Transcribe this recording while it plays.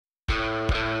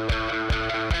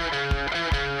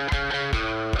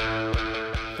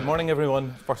Good morning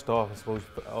everyone. First off, I suppose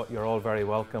you're all very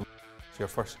welcome. It's your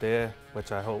first day,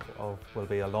 which I hope will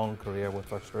be a long career with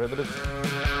First Derivatives.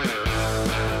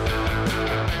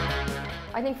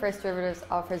 I think First Derivatives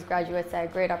offers graduates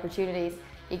great opportunities.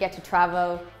 You get to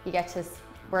travel, you get to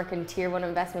work in Tier 1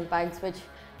 investment banks, which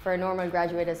for a normal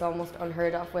graduate is almost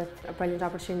unheard of. With a brilliant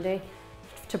opportunity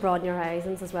to broaden your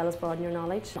horizons as well as broaden your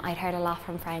knowledge. I'd heard a lot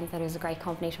from friends that it was a great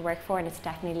company to work for, and it's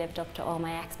definitely lived up to all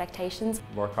my expectations.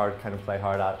 Work hard, kind of play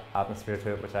hard atmosphere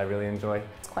to it, which I really enjoy.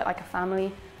 It's quite like a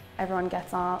family. Everyone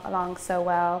gets along so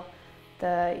well.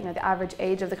 The average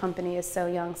age of the company is so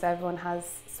young, so everyone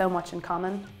has so much in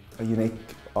common. A unique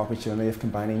opportunity of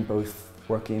combining both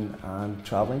working and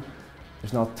travelling.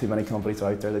 There's not too many companies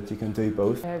out there that you can do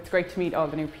both. It's great to meet all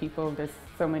the new people. There's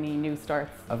so many new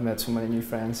starts. I've met so many new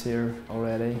friends here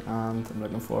already, and I'm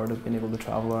looking forward to being able to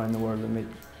travel around the world and meet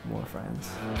more friends.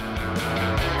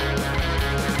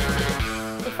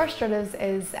 First Derivatives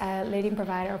is a leading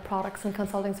provider of products and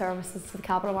consulting services to the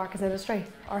capital markets industry.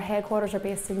 Our headquarters are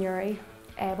based in Uri,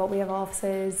 but we have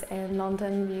offices in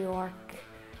London, New York,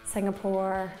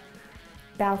 Singapore,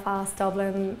 Belfast,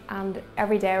 Dublin, and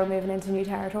every day we're moving into new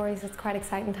territories. It's quite an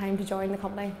exciting time to join the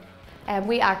company.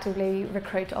 We actively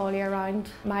recruit all year round.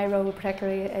 My role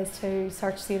particularly is to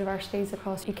search the universities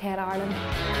across UK and Ireland.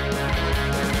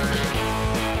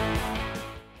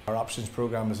 Our options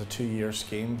programme is a 2-year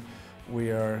scheme.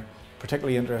 We are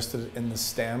particularly interested in the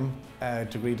STEM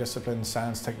degree disciplines: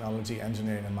 science, technology,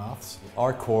 engineering and maths.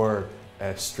 Our core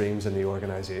streams in the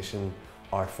organisation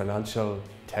are financial,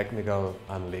 technical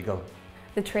and legal.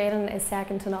 The training is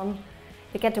second to none.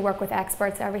 You get to work with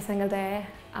experts every single day,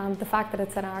 and the fact that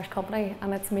it's an Irish company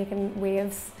and it's making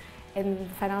waves in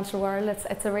the financial world,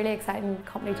 it's a really exciting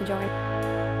company to join.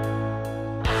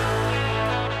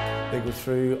 They go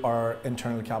through our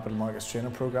internal capital markets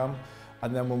training programme,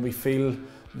 and then when we feel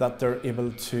that they're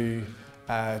able to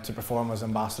perform as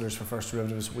ambassadors for First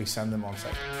Derivatives, we send them on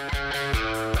site.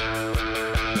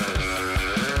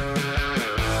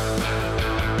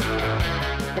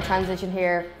 The transition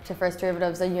here to First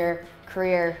Derivatives in your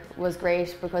career was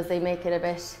great because they make it a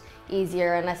bit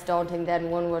easier and less daunting than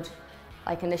one would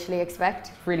initially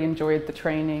expect. Really enjoyed the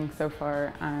training so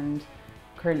far, and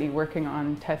currently working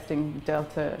on testing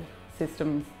Delta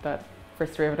systems that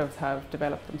First Derivatives have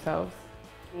developed themselves.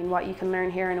 I mean, what you can learn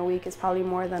here in a week is probably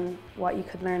more than what you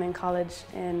could learn in college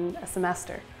in a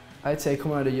semester. I'd say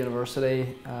coming out of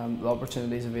university, the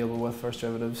opportunities available with First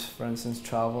Derivatives, for instance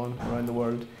travelling around the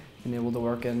world, being able to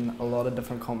work in a lot of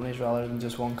different companies rather than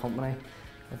just one company,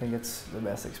 I think it's the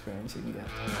best experience you can get.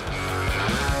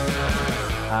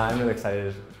 I'm really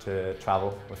excited to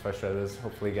travel with First Derivatives,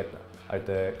 hopefully get out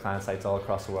to client sites all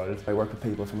across the world. I work with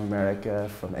people from America,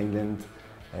 from England,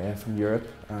 from Europe,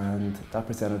 and that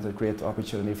presented a great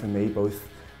opportunity for me, both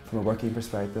from a working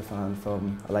perspective and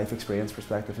from a life experience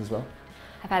perspective as well.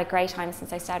 I've had a great time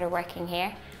since I started working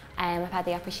here. I've had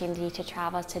the opportunity to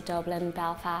travel to Dublin,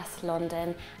 Belfast,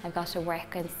 London. I've got to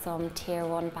work in some Tier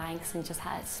 1 banks, and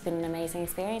it's been an amazing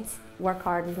experience. Work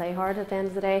hard and play hard at the end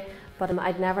of the day, but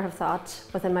I'd never have thought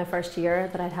within my first year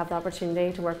that I'd have the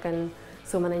opportunity to work in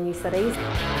so many new cities.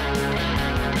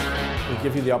 We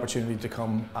give you the opportunity to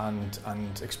come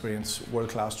and experience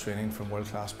world-class training from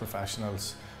world-class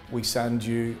professionals. We send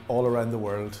you all around the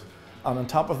world. And on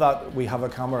top of that, we have a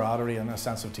camaraderie and a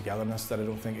sense of togetherness that I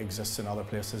don't think exists in other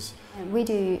places. We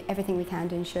do everything we can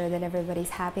to ensure that everybody's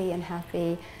happy and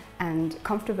healthy and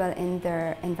comfortable in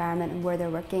their environment and where they're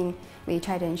working. We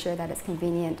try to ensure that it's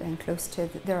convenient and close to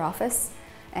their office.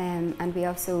 And we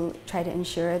also try to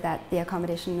ensure that the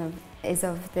accommodation is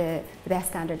of the best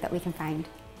standard that we can find.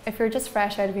 If you're just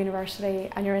fresh out of university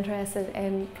and you're interested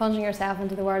in plunging yourself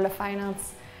into the world of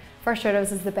finance, First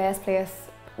Derivatives is the best place.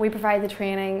 We provide the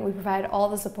training, we provide all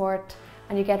the support,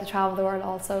 and you get to travel the world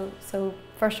also. So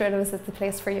First Derivatives is the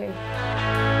place for you.